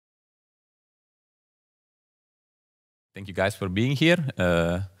Thank you guys for being here.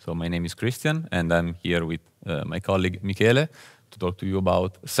 So my name is Christian, and I'm here with my colleague Michele to talk to you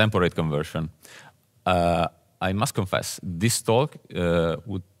about sample rate conversion. I must confess, this talk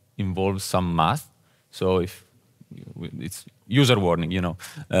would involve some math, so if it's user warning, you know.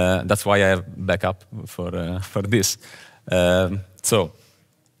 That's why I have backup for this. So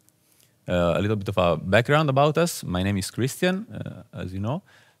a little bit of a background about us. My name is Christian, as you know.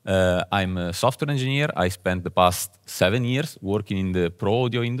 I'm a software engineer. I spent the past 7 years working in the pro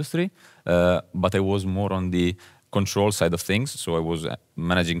audio industry, but I was more on the control side of things. So I was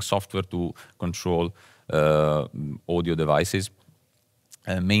managing software to control audio devices,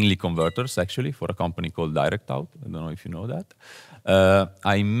 mainly converters, actually, for a company called DirectOut. I don't know if you know that.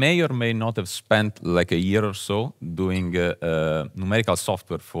 I may or may not have spent like a year or so doing numerical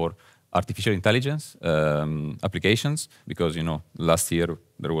software for artificial intelligence applications, because last year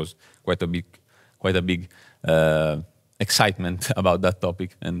there was quite a big excitement about that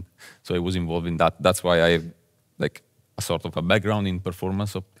topic, and so I was involved in that. That's why I have like a sort of a background in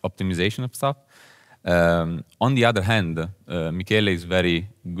performance optimization of stuff. On the other hand, Michele is very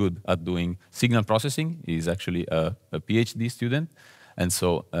good at doing signal processing. He's actually a PhD student, and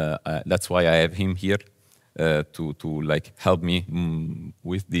so that's why I have him here. To like help me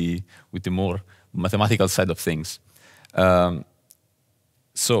with the more mathematical side of things.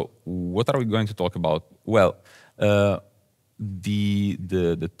 So what are we going to talk about? Well,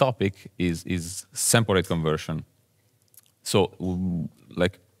 the topic is sample rate conversion. So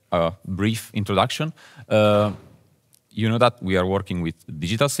like a brief introduction. You know that we are working with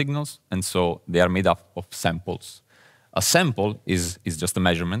digital signals, and so they are made up of samples. A sample is just a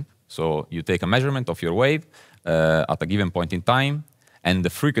measurement. So you take a measurement of your wave at a given point in time, and the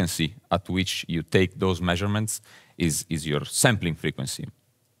frequency at which you take those measurements is your sampling frequency.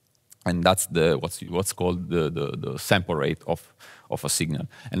 And that's what's called the sample rate of a signal.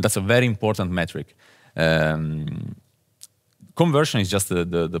 And that's a very important metric. Conversion is just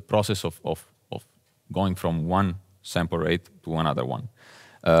the process of going from one sample rate to another one.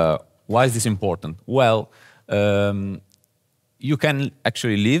 Why is this important? Well, you can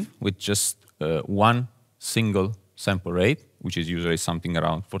actually live with just one single sample rate, which is usually something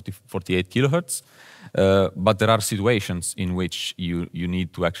around 48 kilohertz. But there are situations in which you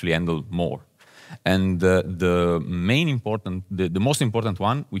need to actually handle more. And the most important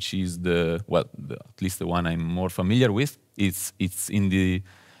one, which is at least the one I'm more familiar with, it's in the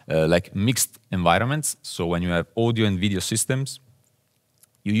like mixed environments. So when you have audio and video systems,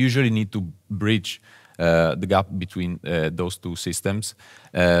 you usually need to bridge the gap between those two systems,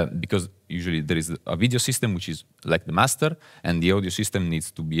 because usually there is a video system which is like the master, and the audio system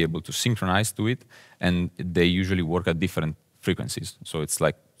needs to be able to synchronize to it, and they usually work at different frequencies. So it's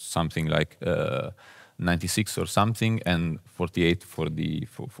like something like 96 or something, and 48 for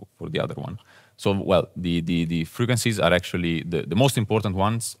the other one. So well, the frequencies are actually the most important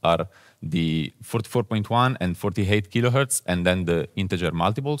ones are the 44.1 and 48 kilohertz, and then the integer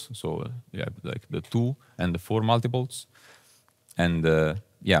multiples. So yeah, like the 2 and the 4 multiples, and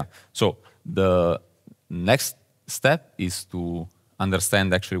yeah. So the next step is to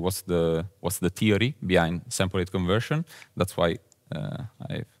understand actually what's the theory behind sample rate conversion. That's why I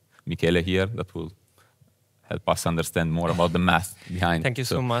have Michele here that will help us understand more about the math behind. Thank you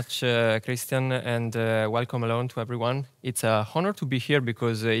so much, Christian, and welcome along to everyone. It's an honor to be here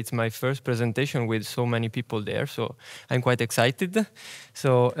because it's my first presentation with so many people there, so I'm quite excited.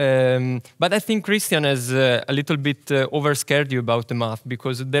 So, but I think Christian has a little bit overscared you about the math,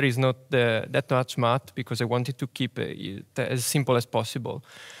 because there is not that much math, because I wanted to keep it as simple as possible.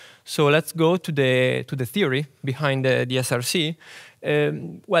 So let's go to the theory behind the SRC.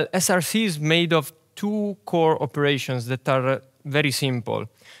 Well, SRC is made of two core operations that are very simple.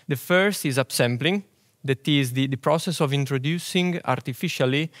 The first is upsampling. That is the process of introducing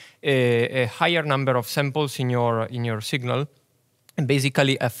artificially a higher number of samples in your signal. And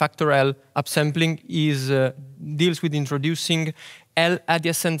basically, a factor L upsampling deals with introducing L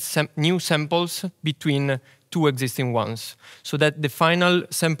adjacent new samples between two existing ones, so that the final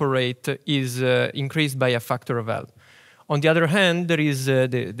sample rate is increased by a factor of L. On the other hand, there is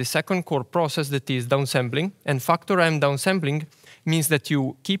the second core process that is downsampling, and factor M downsampling means that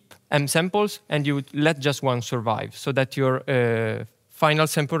you keep M samples and you let just one survive, so that your final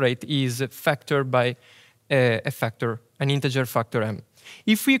sample rate is factored by an integer factor M.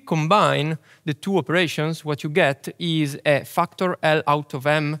 If we combine the two operations, what you get is a factor L out of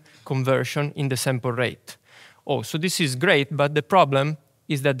M conversion in the sample rate. Oh, so this is great, but the problem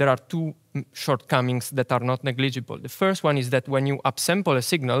is that there are two shortcomings that are not negligible. The first one is that when you upsample a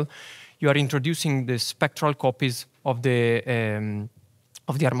signal, you are introducing the spectral copies of the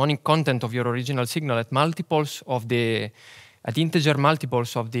harmonic content of your original signal at multiples of at integer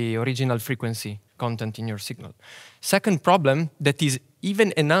multiples of the original frequency content in your signal. Second problem that is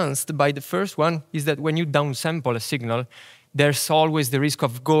even enhanced by the first one is that when you downsample a signal, there's always the risk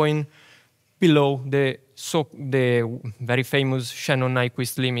of going below the very famous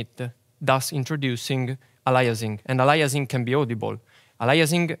Shannon-Nyquist limit, thus introducing aliasing. And aliasing can be audible.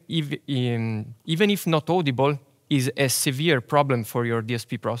 Aliasing, even if not audible, is a severe problem for your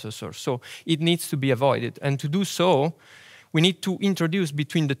DSP processor. So it needs to be avoided. And to do so, we need to introduce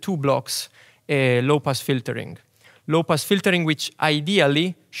between the two blocks low-pass filtering. Low-pass filtering, which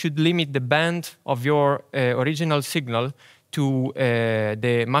ideally should limit the band of your original signal to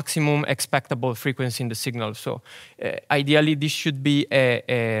the maximum expectable frequency in the signal. So ideally, this should be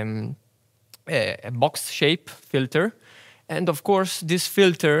a box shape filter. And of course, this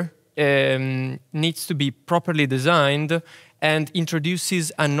filter needs to be properly designed and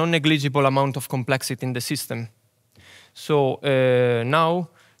introduces a non-negligible amount of complexity in the system. So now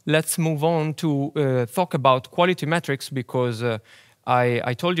let's move on to talk about quality metrics, because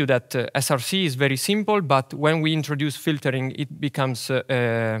I told you that SRC is very simple, but when we introduce filtering, it becomes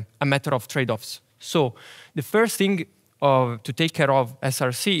a matter of trade-offs. So the first thing to take care of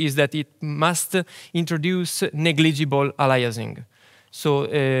SRC is that it must introduce negligible aliasing. So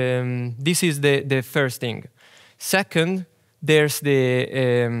this is the first thing. Second, there's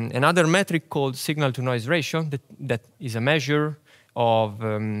another metric called signal-to-noise ratio that is a measure of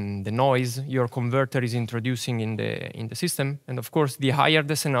the noise your converter is introducing in the system. And of course, the higher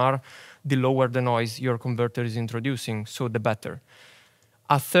the SNR, the lower the noise your converter is introducing, so the better.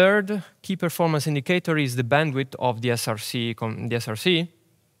 A third key performance indicator is the bandwidth of the SRC,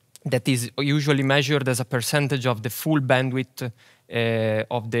 that is usually measured as a percentage of the full bandwidth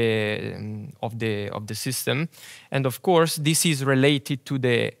of the system. And of course, this is related to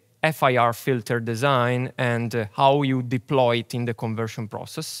the FIR filter design and how you deploy it in the conversion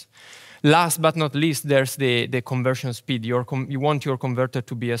process. Last but not least, there's the conversion speed. You want your converter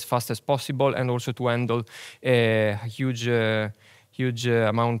to be as fast as possible and also to handle a huge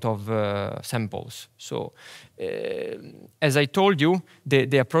amount of samples. So, as I told you,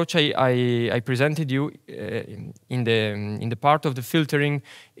 the approach I presented you in the part of the filtering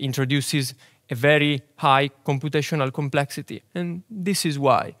introduces a very high computational complexity, and this is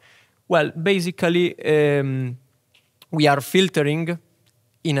why. Well, basically, we are filtering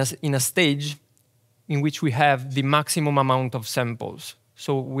in a stage in which we have the maximum amount of samples.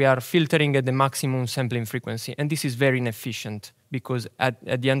 So we are filtering at the maximum sampling frequency, and this is very inefficient because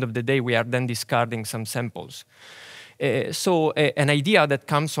at the end of the day, we are then discarding some samples. So an idea that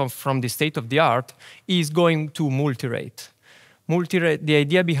comes from the state of the art is going to multirate. The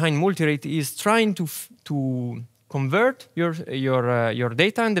idea behind multirate is trying to convert your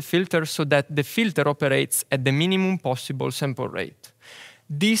data and the filter so that the filter operates at the minimum possible sample rate.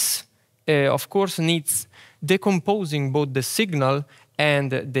 This, of course, needs decomposing both the signal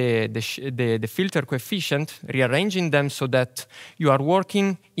and the filter coefficient, rearranging them so that you are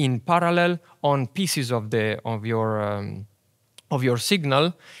working in parallel on pieces of your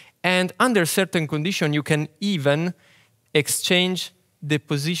signal, and under certain condition you can even exchange the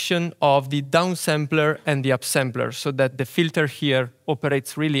position of the downsampler and the upsampler so that the filter here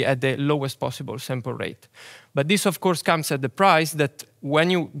operates really at the lowest possible sample rate. But this, of course, comes at the price that when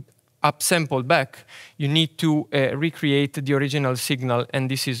you upsample back, you need to recreate the original signal,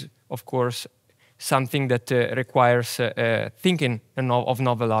 and this is, of course, something that requires thinking of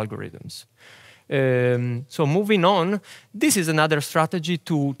novel algorithms. So moving on, this is another strategy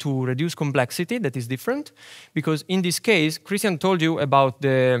to reduce complexity that is different, because in this case, Christian told you about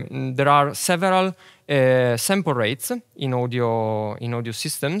there are several sample rates in audio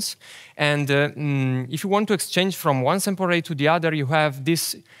systems, and if you want to exchange from one sample rate to the other, you have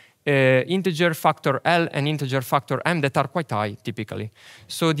this integer factor L and integer factor M that are quite high typically.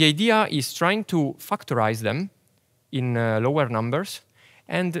 So the idea is trying to factorize them in lower numbers,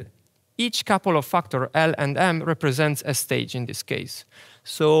 and each couple of factor L and M represents a stage in this case.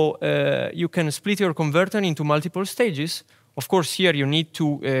 So you can split your converter into multiple stages. Of course, here you need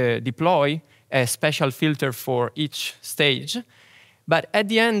to deploy a special filter for each stage. But at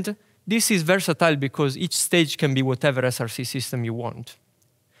the end, this is versatile because each stage can be whatever SRC system you want.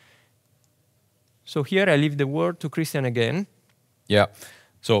 So here I leave the word to Christian again. Yeah.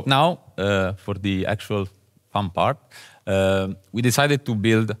 So now for the actual fun part, we decided to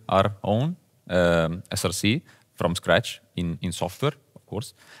build our own SRC from scratch in software, of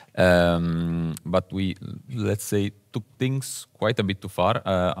course. But we, let's say, took things quite a bit too far.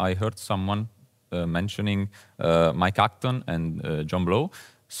 I heard someone mentioning Mike Acton and John Blow.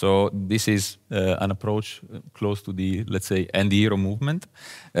 So this is an approach close to the, let's say, end hero movement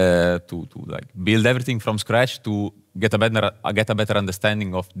to like build everything from scratch to get a better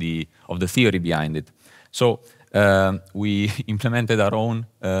understanding of the theory behind it. So we implemented our own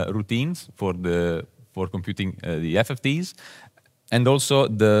routines for computing the FFTs, and also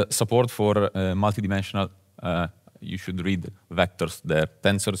the support for multidimensional. You should read vectors there.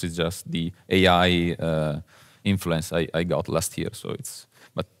 Tensors is just the AI influence I got last year, so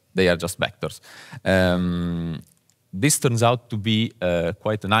but they are just vectors. This turns out to be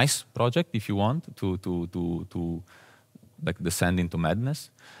quite a nice project if you want to like descend into madness.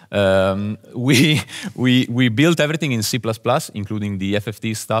 We built everything in C++, including the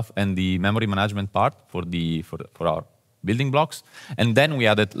FFT stuff and the memory management part for our building blocks, and then we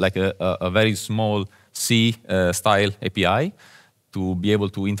added like a very small C style API to be able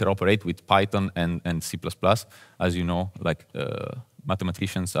to interoperate with Python and C++. As you know, like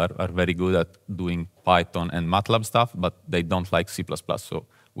mathematicians are very good at doing Python and MATLAB stuff, but they don't like C++. So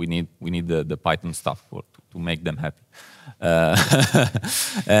we need the Python stuff to make them happy.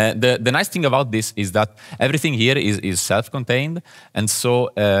 The nice thing about this is that everything here is self-contained, and so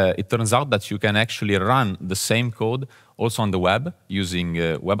it turns out that you can actually run the same code also on the web using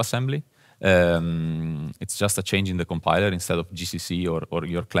WebAssembly. It's just a change in the compiler. Instead of GCC or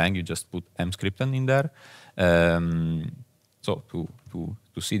your Clang, you just put mscripten in there. So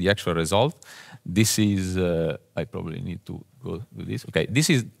to see the actual result, this is, I probably need to go with this. Okay, this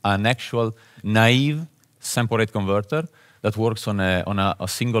is an actual naive sample rate converter that works on a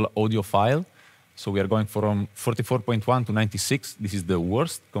single audio file. So we are going from 44.1 to 96. This is the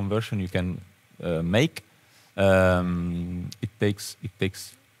worst conversion you can make. It takes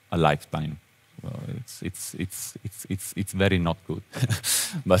a lifetime. It's very not good.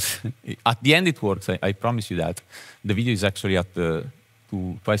 But at the end it works. I promise you that. The video is actually at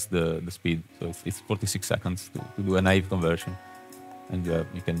twice the speed, so it's 46 seconds to do a naive conversion, and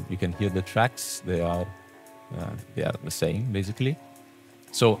you can hear the tracks. They are the same basically.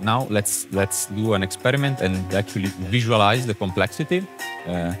 So now let's do an experiment and actually visualize the complexity.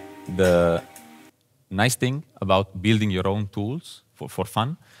 The nice thing about building your own tools for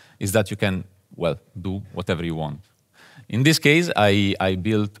fun is that you can, well, do whatever you want. In this case, I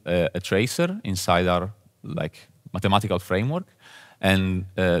built a tracer inside our like mathematical framework, and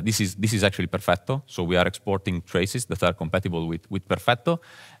this is actually Perfetto. So we are exporting traces that are compatible with Perfetto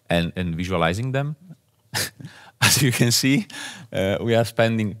and visualizing them. As you can see, we are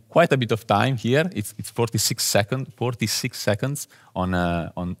spending quite a bit of time here. It's 46 seconds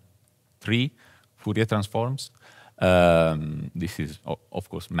on 3 Fourier transforms. This is of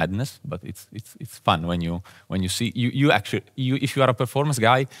course madness, but it's fun when you see if you are a performance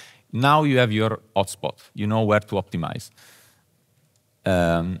guy, now you have your hotspot. You know where to optimize.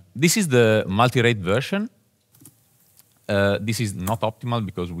 This is the multi-rate version. This is not optimal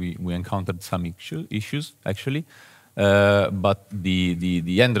because we encountered some issues actually, but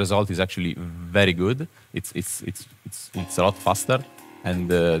the end result is actually very good. It's a lot faster, and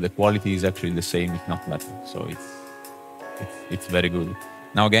the quality is actually the same, if not better. So it's very good.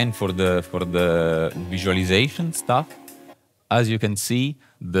 Now again, for the visualization stuff, as you can see,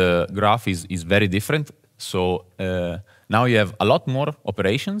 the graph is very different. So now you have a lot more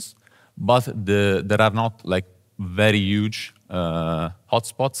operations, but there are not like very huge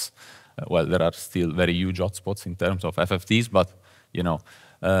hotspots. Well, there are still very huge hotspots in terms of FFTs, but you know,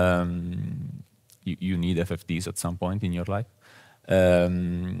 you need FFTs at some point in your life.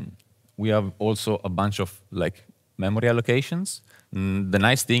 We have also a bunch of like memory allocations. The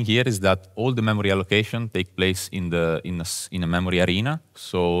nice thing here is that all the memory allocation take place in a memory arena,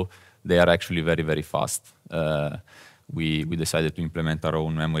 so they are actually very, very fast. We decided to implement our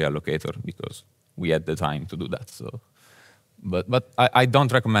own memory allocator because we had the time to do that. So, but I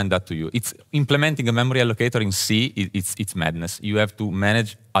don't recommend that to you. It's implementing a memory allocator in C. It's madness. You have to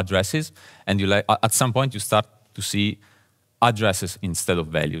manage addresses, and at some point you start to see addresses instead of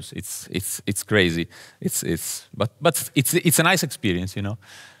values. It's crazy. But it's a nice experience, you know.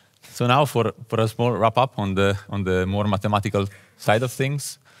 So now for a small wrap up on the more mathematical side of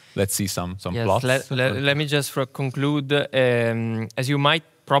things, let's see some yes, plots. Let me just conclude. As you might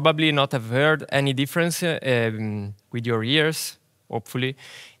probably not have heard any difference with your ears, hopefully,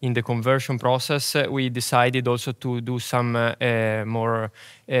 in the conversion process, we decided also to do some more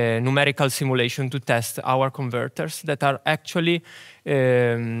numerical simulation to test our converters that are actually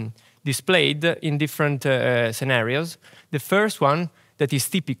displayed in different scenarios. The first one that is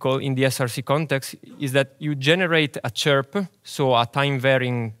typical in the SRC context is that you generate a chirp, so a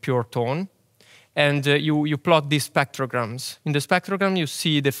time-varying pure tone, and you plot these spectrograms. In the spectrogram, you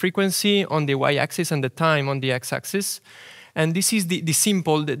see the frequency on the y-axis and the time on the x-axis. And this is the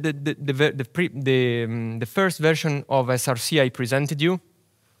simple, the first version of SRC I presented you.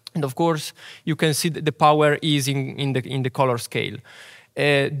 And of course, you can see that the power is in the color scale.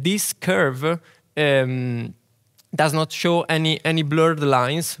 This curve does not show any blurred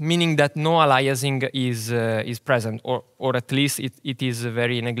lines, meaning that no aliasing is present, or at least it is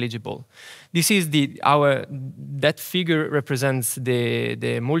very negligible. This is that figure represents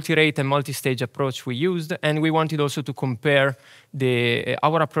the multi-rate and multi-stage approach we used, and we wanted also to compare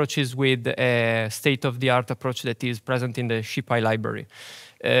our approaches with a state-of-the-art approach that is present in the SHIPI library.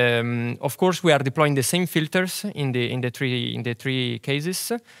 Of course, we are deploying the same filters in the three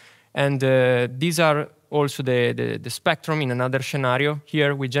cases, and these are also the spectrum in another scenario.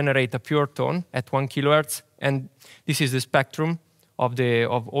 Here we generate a pure tone at 1 kilohertz, and this is the spectrum of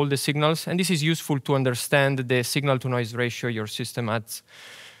all the signals, and this is useful to understand the signal-to-noise ratio your system adds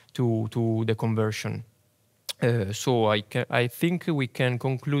to the conversion. So I think we can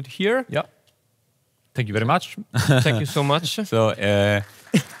conclude here. Yeah. Thank you very much. Thank you so much. So.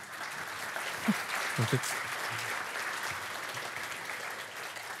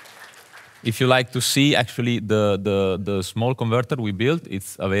 If you like to see actually the small converter we built,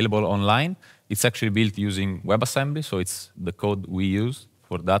 it's available online. It's actually built using WebAssembly, so it's the code we use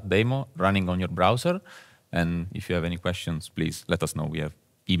for that demo running on your browser. And if you have any questions, please let us know. We have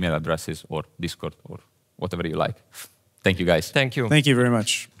email addresses or Discord or whatever you like. Thank you, guys. Thank you. Thank you very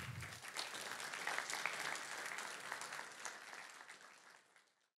much.